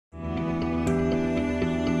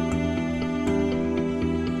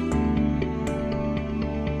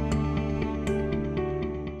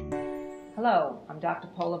Hello, I'm Dr.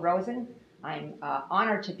 Pola Rosen. I'm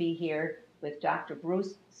honored to be here with Dr.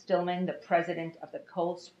 Bruce Stillman, the president of the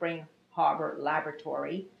Cold Spring Harbor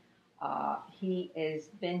Laboratory. He has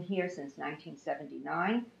been here since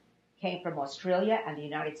 1979, came from Australia, and the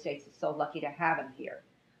United States is so lucky to have him here.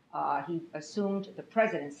 He assumed the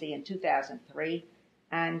presidency in 2003,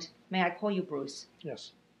 and may I call you Bruce?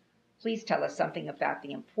 Yes. Please tell us something about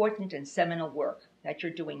the important and seminal work that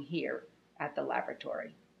you're doing here at the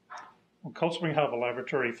laboratory. Well, Cold Spring Harbor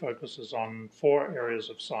Laboratory focuses on 4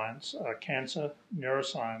 areas of science: cancer,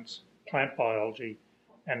 neuroscience, plant biology,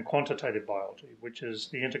 and quantitative biology, which is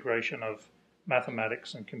the integration of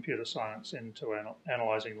mathematics and computer science into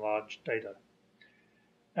analyzing large data.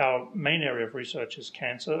 Our main area of research is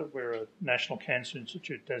cancer. We're a National Cancer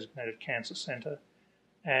Institute designated cancer center,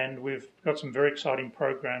 and we've got some very exciting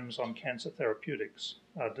programs on cancer therapeutics,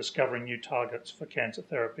 discovering new targets for cancer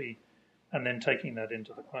therapy and then taking that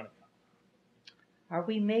into the clinic. Are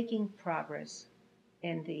we making progress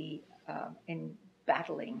in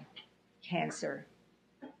battling cancer?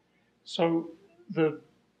 So the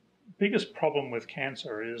biggest problem with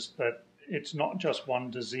cancer is that it's not just one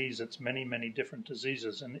disease, it's many, many different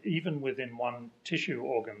diseases. And even within one tissue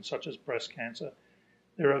organ, such as breast cancer,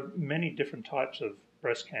 there are many different types of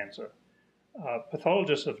breast cancer.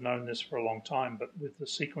 Pathologists have known this for a long time, but with the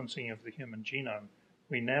sequencing of the human genome,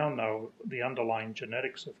 we now know the underlying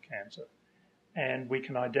genetics of cancer, and we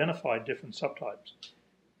can identify different subtypes.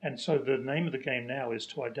 And so the name of the game now is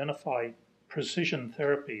to identify precision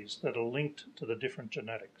therapies that are linked to the different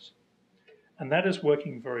genetics. And that is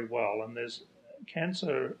working very well, and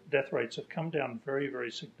cancer death rates have come down very, very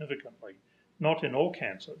significantly, not in all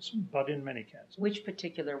cancers, but in many cancers. Which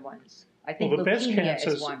particular ones? I think the best leukemia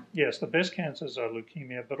cancers, is one. Yes, the best cancers are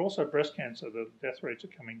leukemia, but also breast cancer. The death rates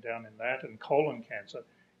are coming down in that, and colon cancer.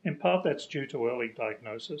 In part, that's due to early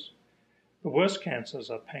diagnosis. The worst cancers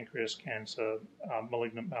are pancreas cancer,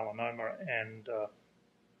 malignant melanoma,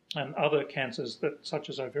 and other cancers such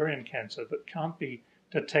as ovarian cancer that can't be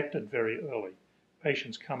detected very early.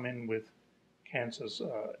 Patients come in with cancers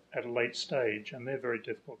at a late stage, and they're very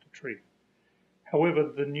difficult to treat. However,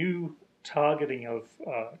 the new targeting of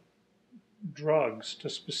drugs to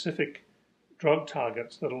specific drug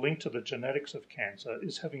targets that are linked to the genetics of cancer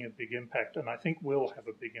is having a big impact, and I think will have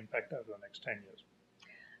a big impact over the next 10 years.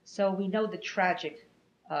 So we know the tragic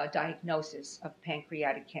diagnosis of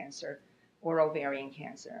pancreatic cancer or ovarian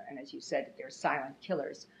cancer, and as you said, they're silent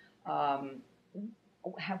killers.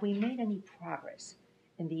 Have we made any progress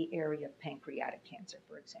in the area of pancreatic cancer,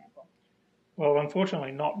 for example? Well,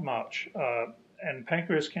 unfortunately, not much. And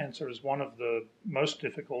pancreas cancer is one of the most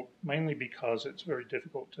difficult, mainly because it's very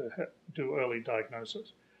difficult to do early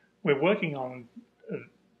diagnosis. We're working on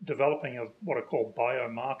developing what are called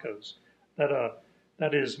biomarkers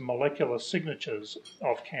that is molecular signatures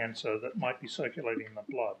of cancer that might be circulating in the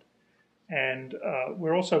blood. And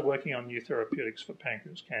we're also working on new therapeutics for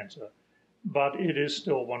pancreas cancer, but it is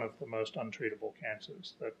still one of the most untreatable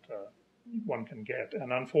cancers that one can get.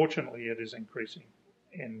 And unfortunately, it is increasing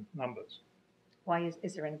in numbers. Why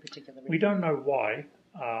is there any particular reason? We don't know why.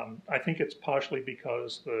 I think it's partially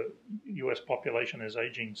because the US population is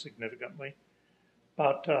aging significantly,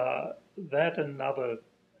 but that and other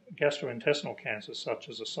gastrointestinal cancers, such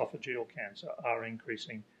as esophageal cancer, are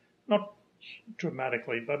increasing, not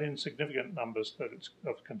dramatically, but in significant numbers that it's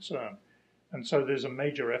of concern. And so there's a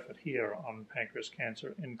major effort here on pancreas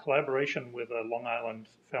cancer in collaboration with a Long Island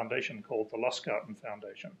foundation called the Lustgarten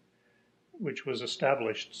Foundation, which was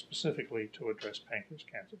established specifically to address pancreas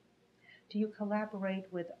cancer. Do you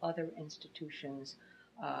collaborate with other institutions,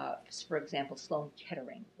 for example, Sloan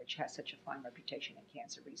Kettering, which has such a fine reputation in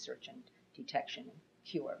cancer research and detection and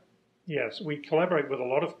cure? Yes, we collaborate with a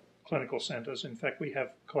lot of clinical centers. In fact, we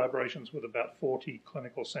have collaborations with about 40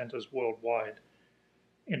 clinical centers worldwide.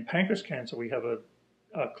 In pancreas cancer, we have a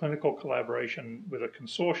clinical collaboration with a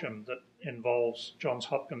consortium that involves Johns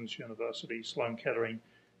Hopkins University, Sloan Kettering,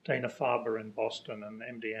 Dana-Farber in Boston, and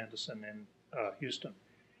MD Anderson in Houston.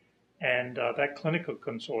 And that clinical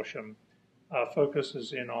consortium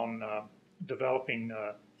focuses in on developing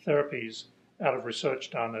therapies out of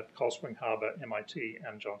research done at Cold Spring Harbor, MIT,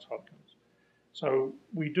 and Johns Hopkins. So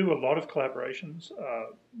we do a lot of collaborations.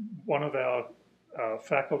 One of our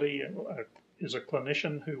faculty is a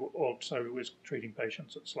clinician who also is treating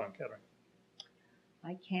patients at Sloan Kettering.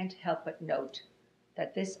 I can't help but note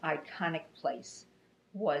that this iconic place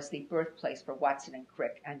was the birthplace for Watson and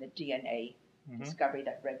Crick and the DNA discovery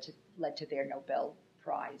that led to their Nobel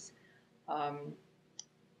Prize.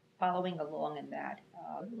 Following along in that,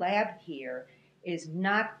 lab here is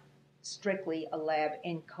not strictly a lab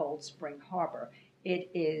in Cold Spring Harbor.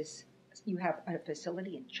 It is you have a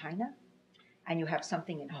facility in China, and you have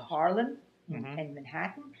something in Harlem and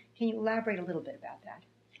Manhattan. Can you elaborate a little bit about that?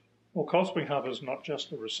 Well, Cold Spring Harbor is not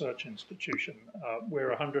just a research institution. We're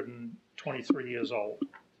 123 years old,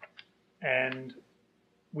 and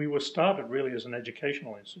we were started really as an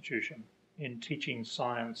educational institution in teaching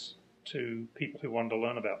science to people who wanted to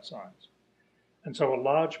learn about science. And so a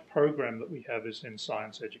large program that we have is in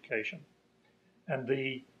science education. And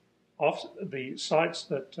the sites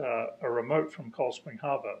that are remote from Cold Spring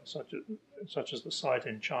Harbor, such as the site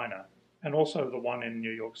in China, and also the one in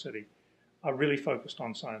New York City, are really focused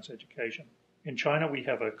on science education. In China, we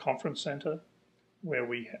have a conference center where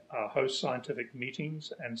we host scientific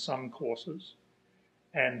meetings and some courses,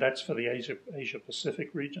 and that's for the Asia Pacific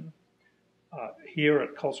region. Here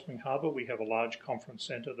at Cold Spring Harbor, we have a large conference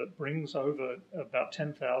center that brings over about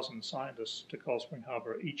 10,000 scientists to Cold Spring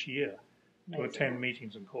Harbor each year to attend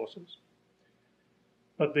meetings and courses.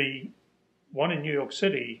 But the one in New York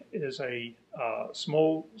City is a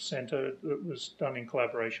small center that was done in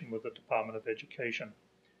collaboration with the Department of Education.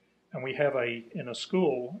 And we have in a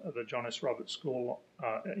school, the John S. Roberts School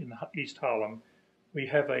in East Harlem, we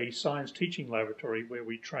have a science teaching laboratory where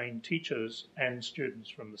we train teachers and students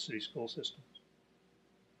from the city school systems.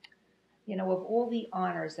 You know, of all the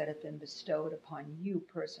honors that have been bestowed upon you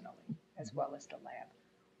personally, as well as the lab,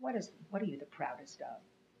 what are you the proudest of?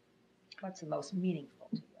 What's the most meaningful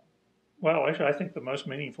to you? Well, actually, I think the most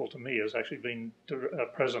meaningful to me is actually being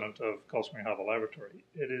president of Cold Spring Harbor Laboratory.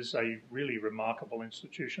 It is a really remarkable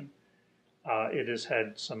institution. It has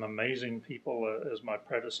had some amazing people as my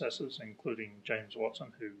predecessors, including James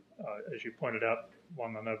Watson, who, as you pointed out,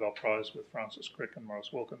 won the Nobel Prize with Francis Crick and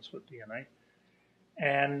Maurice Wilkins for DNA.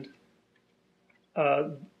 And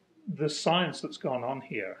the science that's gone on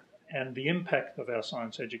here and the impact of our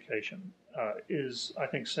science education is, I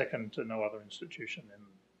think, second to no other institution in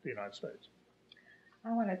the United States.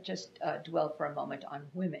 I want to just dwell for a moment on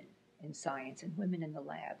women in science and women in the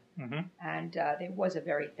lab. And there was a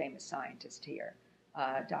very famous scientist here,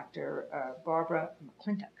 Dr. Barbara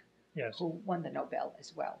McClintock, yes, who won the Nobel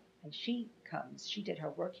as well. And she did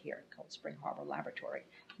her work here at Cold Spring Harbor Laboratory.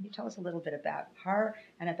 Can you tell us a little bit about her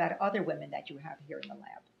and about other women that you have here in the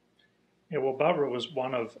lab? Yeah, well, Barbara was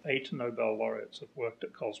one of 8 Nobel laureates that worked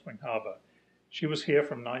at Cold Spring Harbor. She was here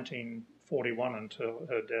from 1941 until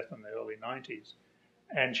her death in the early 90s.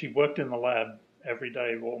 And she worked in the lab every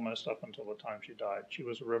day, almost up until the time she died. She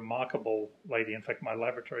was a remarkable lady. In fact, my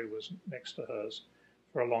laboratory was next to hers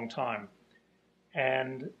for a long time.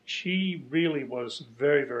 And she really was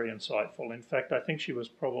very, very insightful. In fact, I think she was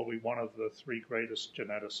probably one of the 3 greatest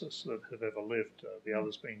geneticists that have ever lived, the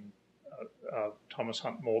others being Thomas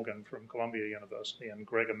Hunt Morgan from Columbia University and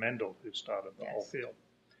Gregor Mendel, who started the whole field.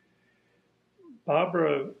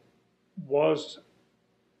 Barbara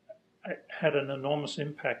had an enormous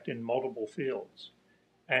impact in multiple fields,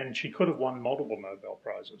 and she could have won multiple Nobel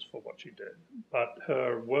Prizes for what she did. But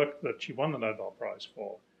her work that she won the Nobel Prize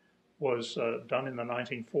for was done in the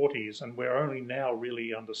 1940s, and we're only now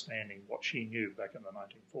really understanding what she knew back in the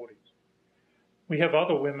 1940s. We have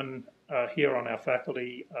other women here on our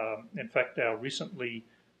faculty. In fact, our recent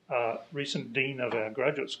dean of our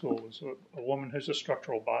graduate school is a woman who's a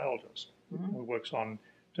structural biologist who works on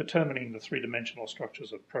determining the 3-dimensional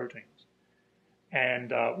structures of proteins.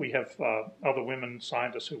 And we have other women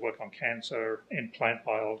scientists who work on cancer, in plant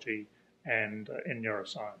biology, and in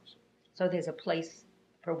neuroscience. So there's a place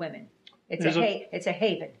for women. It's a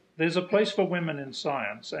haven. There's a place for women in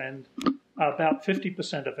science, and about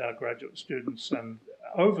 50% of our graduate students and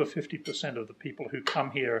over 50% of the people who come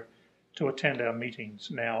here to attend our meetings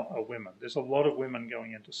now are women. There's a lot of women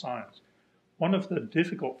going into science. One of the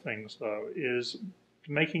difficult things, though, is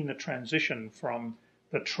making the transition from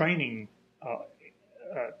the training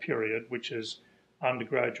period, which is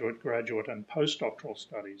undergraduate, graduate, and postdoctoral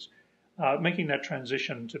studies, making that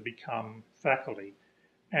transition to become faculty.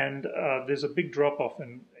 And there's a big drop-off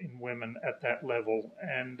in women at that level,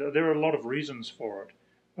 and there are a lot of reasons for it.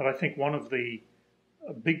 But I think one of the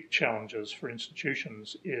big challenges for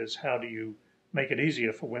institutions is how do you make it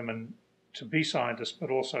easier for women to be scientists, but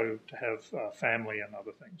also to have family and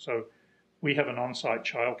other things. So we have an on-site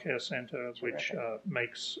childcare center, which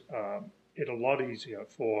makes it a lot easier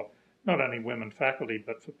for not only women faculty,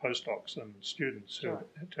 but for postdocs and students to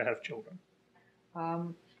have children.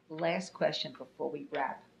 Last question before we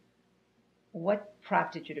wrap. What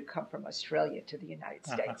prompted you to come from Australia to the United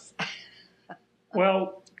States?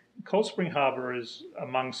 Well, Cold Spring Harbor is,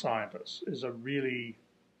 among scientists, is a really,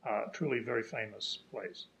 truly very famous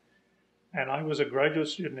place. And I was a graduate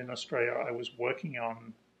student in Australia. I was working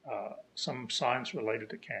on some science related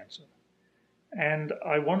to cancer. And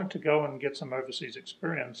I wanted to go and get some overseas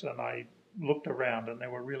experience, and I looked around, and there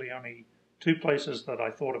were really only two places that I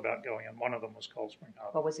thought about going, and one of them was Cold Spring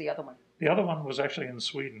Harbor. What was the other one? The other one was actually in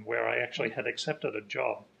Sweden, where I actually had accepted a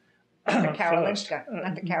job. The Karolinska,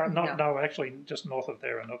 not the Karolinska. No, actually just north of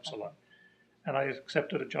there in Uppsala. Okay. And I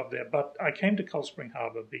accepted a job there. But I came to Cold Spring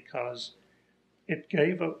Harbor because it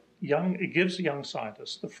gives young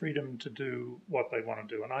scientists the freedom to do what they want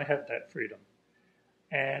to do, and I had that freedom.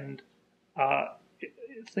 And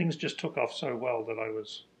things just took off so well that I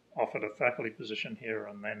was offered a faculty position here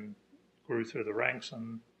and then grew through the ranks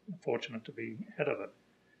and fortunate to be head of it.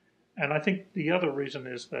 And I think the other reason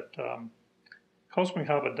is that Cold Spring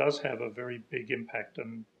Harbor does have a very big impact,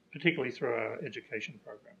 and particularly through our education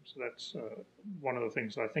program. So that's one of the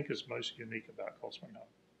things I think is most unique about Cold Spring Harbor.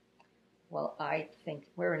 Well, I think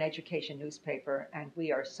we're an education newspaper, and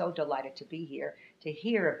we are so delighted to be here to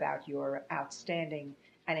hear about your outstanding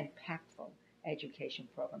and impactful education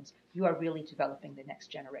programs. You are really developing the next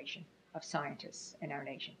generation of scientists in our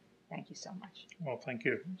nation. Thank you so much. Well, thank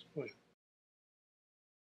you. It's a pleasure.